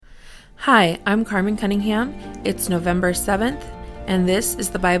Hi, I'm Carmen Cunningham. It's November 7th, and this is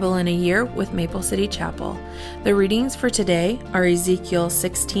the Bible in a Year with Maple City Chapel. The readings for today are Ezekiel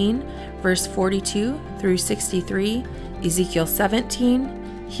 16, verse 42 through 63, Ezekiel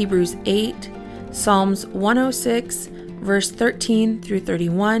 17, Hebrews 8, Psalms 106, verse 13 through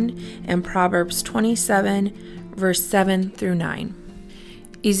 31, and Proverbs 27, verse 7 through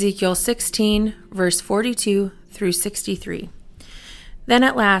 9. Ezekiel 16, verse 42 through 63. Then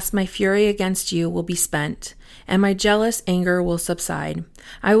at last my fury against you will be spent, and my jealous anger will subside.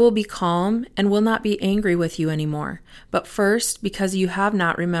 I will be calm and will not be angry with you anymore. But first, because you have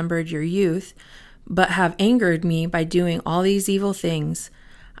not remembered your youth, but have angered me by doing all these evil things,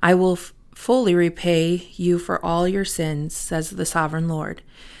 I will fully repay you for all your sins, says the sovereign Lord.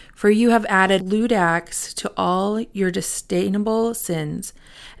 For you have added lewd acts to all your disdainable sins.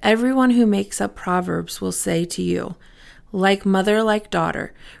 Everyone who makes up proverbs will say to you, like mother, like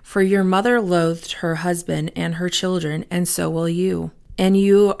daughter, for your mother loathed her husband and her children, and so will you. And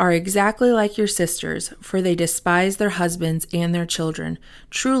you are exactly like your sisters, for they despise their husbands and their children.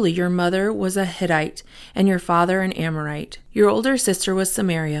 Truly, your mother was a Hittite, and your father an Amorite. Your older sister was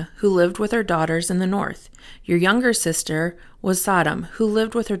Samaria, who lived with her daughters in the north. Your younger sister was Sodom, who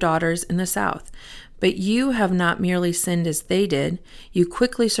lived with her daughters in the south. But you have not merely sinned as they did, you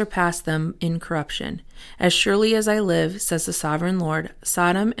quickly surpassed them in corruption. As surely as I live, says the sovereign Lord,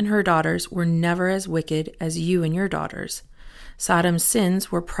 Sodom and her daughters were never as wicked as you and your daughters. Sodom's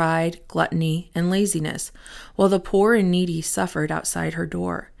sins were pride, gluttony, and laziness, while the poor and needy suffered outside her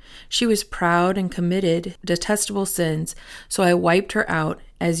door. She was proud and committed detestable sins, so I wiped her out,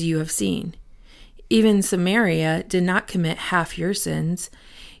 as you have seen. Even Samaria did not commit half your sins.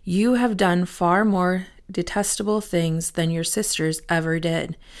 You have done far more detestable things than your sisters ever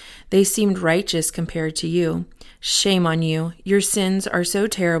did. They seemed righteous compared to you. Shame on you. Your sins are so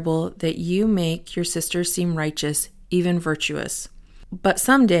terrible that you make your sisters seem righteous, even virtuous. But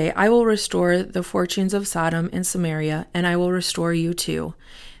someday I will restore the fortunes of Sodom and Samaria, and I will restore you too.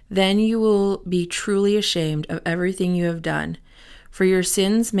 Then you will be truly ashamed of everything you have done, for your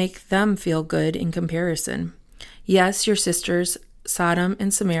sins make them feel good in comparison. Yes, your sisters, Sodom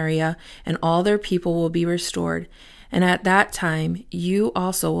and Samaria, and all their people will be restored, and at that time you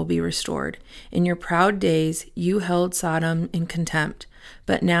also will be restored. In your proud days you held Sodom in contempt,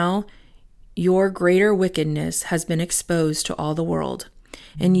 but now your greater wickedness has been exposed to all the world,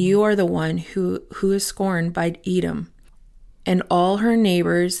 and you are the one who is scorned by Edom and all her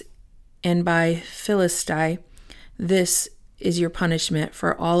neighbors, and by Philistia. This is your punishment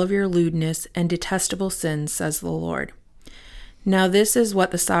for all of your lewdness and detestable sins, says the Lord. Now this is what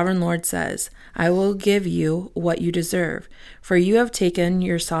the sovereign Lord says, I will give you what you deserve, for you have taken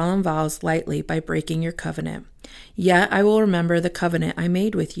your solemn vows lightly by breaking your covenant. Yet I will remember the covenant I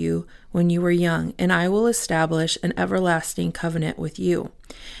made with you when you were young, and I will establish an everlasting covenant with you.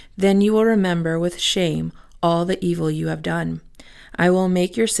 Then you will remember with shame all the evil you have done. I will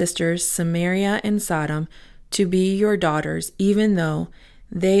make your sisters, Samaria and Sodom, to be your daughters, even though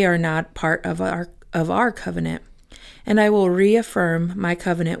they are not part of our covenant. And I will reaffirm my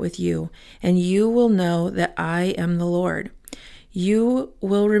covenant with you, and you will know that I am the Lord. You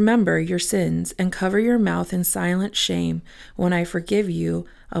will remember your sins and cover your mouth in silent shame when I forgive you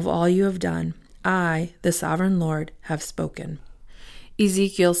of all you have done. I, the sovereign Lord, have spoken.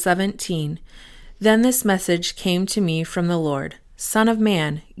 Ezekiel 17. Then this message came to me from the Lord. Son of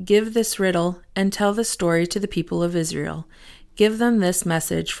man, give this riddle and tell the story to the people of Israel. Give them this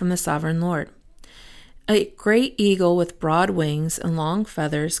message from the sovereign Lord. A great eagle with broad wings and long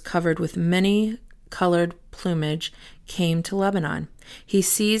feathers covered with many colored plumage came to Lebanon. He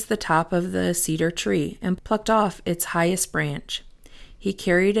seized the top of the cedar tree and plucked off its highest branch. He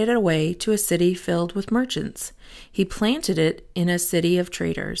carried it away to a city filled with merchants. He planted it in a city of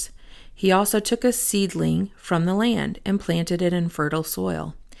traders. He also took a seedling from the land and planted it in fertile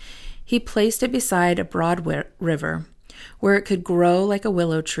soil. He placed it beside a broad river, where it could grow like a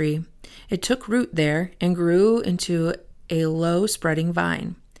willow tree. It took root there and grew into a low spreading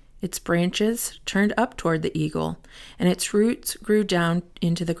vine. Its branches turned up toward the eagle, and its roots grew down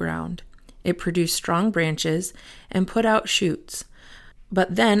into the ground. It produced strong branches and put out shoots.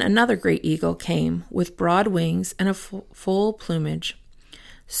 But then another great eagle came with broad wings and a full plumage.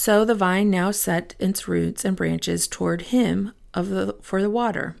 So the vine now set its roots and branches toward him for the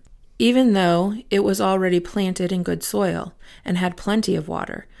water, even though it was already planted in good soil and had plenty of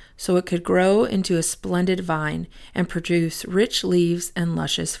water, so it could grow into a splendid vine and produce rich leaves and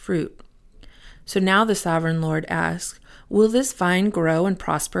luscious fruit. So now the sovereign Lord asks, will this vine grow and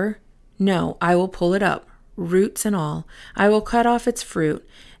prosper? No, I will pull it up, roots and all. I will cut off its fruit,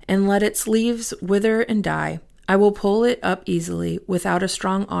 and let its leaves wither and die. I will pull it up easily, without a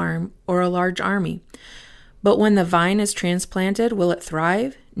strong arm or a large army. But when the vine is transplanted, will it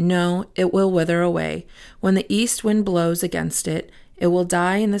thrive? No, it will wither away. When the east wind blows against it, it will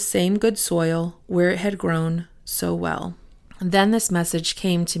die in the same good soil where it had grown so well. Then this message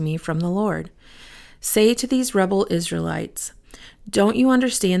came to me from the Lord. Say to these rebel Israelites, don't you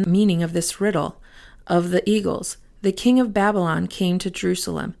understand the meaning of this riddle of the eagles? The king of Babylon came to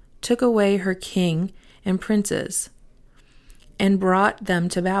Jerusalem, took away her king and princes, and brought them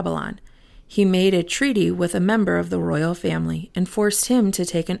to Babylon. He made a treaty with a member of the royal family and forced him to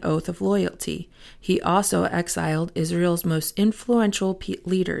take an oath of loyalty. He also exiled Israel's most influential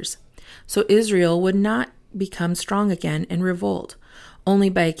leaders, so Israel would not become strong again and revolt. Only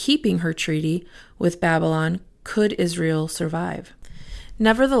by keeping her treaty with Babylon could Israel survive.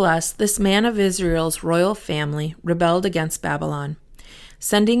 Nevertheless, this man of Israel's royal family rebelled against Babylon,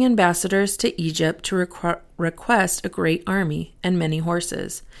 sending ambassadors to Egypt to request a great army and many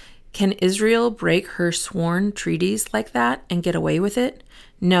horses. Can Israel break her sworn treaties like that and get away with it?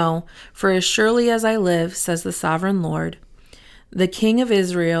 No, for as surely as I live, says the sovereign Lord, the king of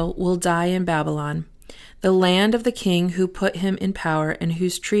Israel will die in Babylon, the land of the king who put him in power and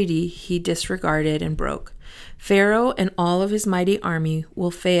whose treaty he disregarded and broke. Pharaoh and all of his mighty army will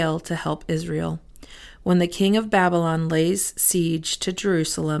fail to help Israel. When the king of Babylon lays siege to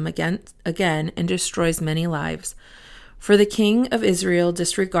Jerusalem again and destroys many lives, for the king of Israel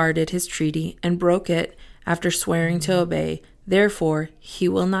disregarded his treaty and broke it after swearing to obey. Therefore, he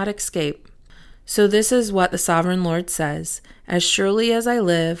will not escape. So this is what the sovereign Lord says. As surely as I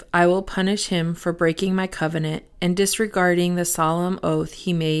live, I will punish him for breaking my covenant and disregarding the solemn oath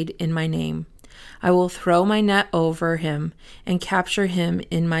he made in my name. I will throw my net over him and capture him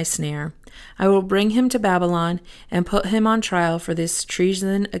in my snare. I will bring him to Babylon and put him on trial for this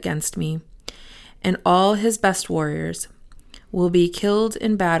treason against me. And all his best warriors will be killed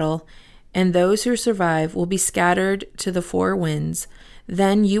in battle, and those who survive will be scattered to the four winds.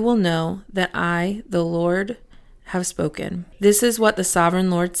 Then you will know that I, the Lord, have spoken. This is what the sovereign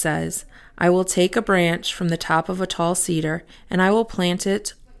Lord says. I will take a branch from the top of a tall cedar, and I will plant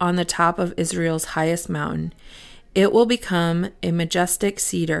it on the top of Israel's highest mountain. It will become a majestic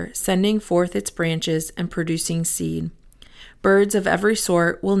cedar, sending forth its branches and producing seed. Birds of every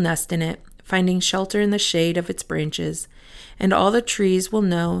sort will nest in it, finding shelter in the shade of its branches, and all the trees will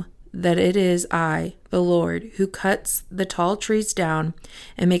know that it is I, the Lord, who cuts the tall trees down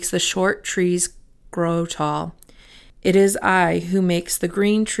and makes the short trees grow tall. It is I who makes the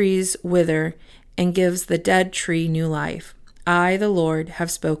green trees wither and gives the dead tree new life. I, the Lord,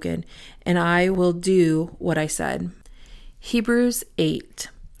 have spoken, and I will do what I said. Hebrews 8.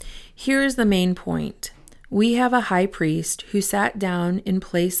 Here is the main point. We have a high priest who sat down in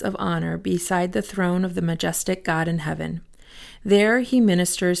place of honor beside the throne of the majestic God in heaven. There he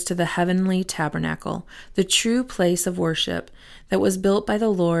ministers to the heavenly tabernacle, the true place of worship that was built by the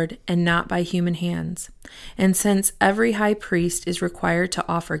Lord and not by human hands. And since every high priest is required to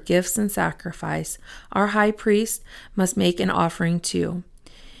offer gifts and sacrifice, our high priest must make an offering too.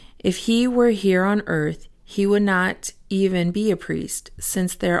 If he were here on earth, he would not even be a priest,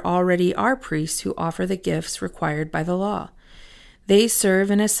 since there already are priests who offer the gifts required by the law. They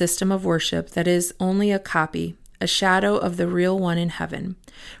serve in a system of worship that is only a copy, a shadow of the real one in heaven.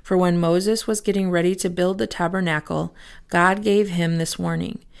 For when Moses was getting ready to build the tabernacle, God gave him this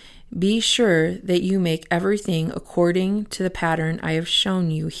warning: be sure that you make everything according to the pattern I have shown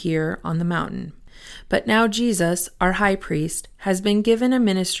you here on the mountain. But now Jesus, our high priest, has been given a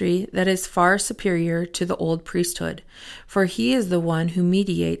ministry that is far superior to the old priesthood, for he is the one who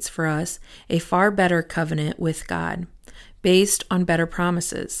mediates for us a far better covenant with God, based on better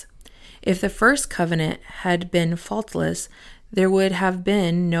promises. If the first covenant had been faultless, there would have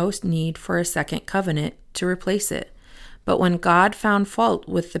been no need for a second covenant to replace it. But when God found fault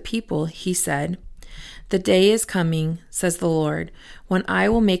with the people, he said, "The day is coming, says the Lord, when I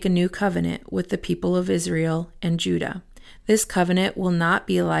will make a new covenant with the people of Israel and Judah. This covenant will not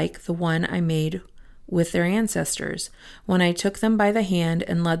be like the one I made with their ancestors, when I took them by the hand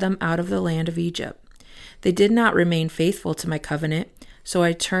and led them out of the land of Egypt. They did not remain faithful to my covenant, so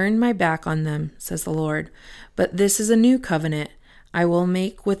I turned my back on them, says the Lord. But this is a new covenant I will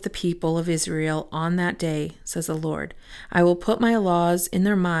make with the people of Israel on that day, says the Lord. I will put my laws in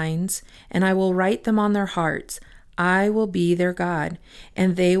their minds, and I will write them on their hearts. I will be their God,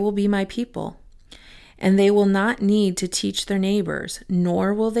 and they will be my people. And they will not need to teach their neighbors,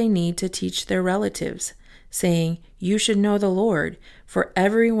 nor will they need to teach their relatives, saying, 'You should know the Lord,' for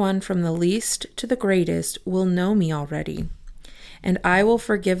everyone from the least to the greatest will know me already. and I will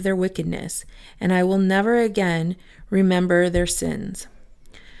forgive their wickedness, and I will never again remember their sins.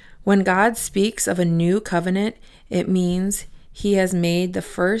 When God speaks of a new covenant, it means he has made the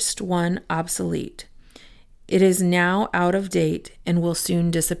first one obsolete. It is now out of date and will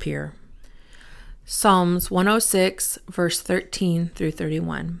soon disappear. Psalms 106, verse 13 through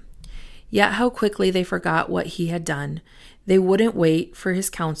 31. Yet how quickly they forgot what he had done. They wouldn't wait for his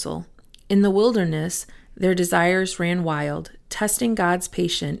counsel. In the wilderness, their desires ran wild, testing God's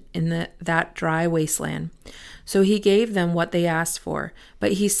patience in that dry wasteland. So he gave them what they asked for,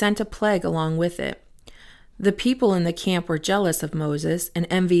 but he sent a plague along with it. The people in the camp were jealous of Moses and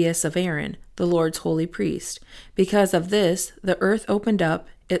envious of Aaron, the Lord's holy priest. Because of this, the earth opened up,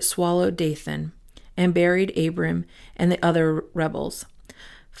 it swallowed Dathan, and buried Abiram and the other rebels.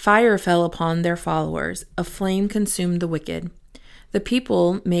 Fire fell upon their followers, a flame consumed the wicked. The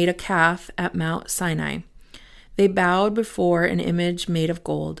people made a calf at Mount Sinai. They bowed before an image made of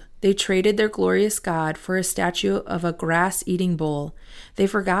gold. They traded their glorious God for a statue of a grass-eating bull. They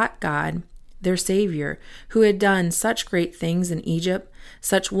forgot God, their Savior, who had done such great things in Egypt,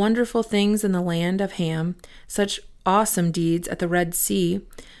 such wonderful things in the land of Ham, such awesome deeds at the Red Sea.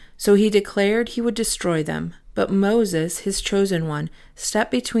 So he declared he would destroy them. But Moses, his chosen one,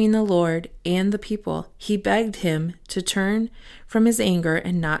 stepped between the Lord and the people. He begged him to turn from his anger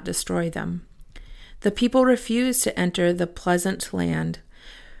and not destroy them. The people refused to enter the pleasant land,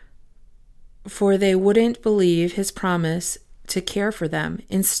 for they wouldn't believe his promise to care for them.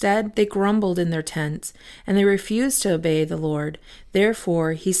 Instead, they grumbled in their tents, and they refused to obey the Lord.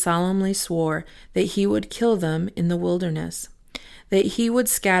 Therefore, he solemnly swore that he would kill them in the wilderness, that he would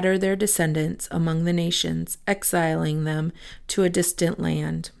scatter their descendants among the nations, exiling them to a distant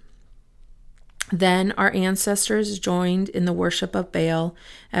land. Then our ancestors joined in the worship of Baal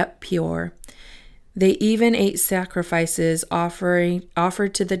at Peor. They even ate sacrifices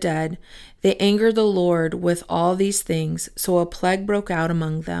offered to the dead. They angered the Lord with all these things, so a plague broke out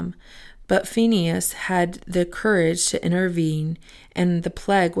among them. But Phinehas had the courage to intervene, and the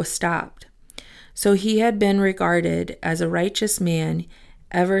plague was stopped. So he had been regarded as a righteous man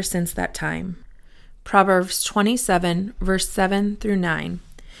ever since that time. Proverbs 27, verse 7 through 9.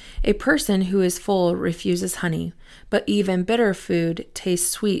 A person who is full refuses honey, but even bitter food tastes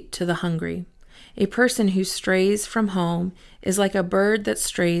sweet to the hungry. A person who strays from home is like a bird that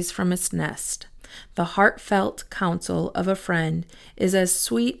strays from its nest. The heartfelt counsel of a friend is as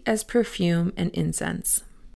sweet as perfume and incense.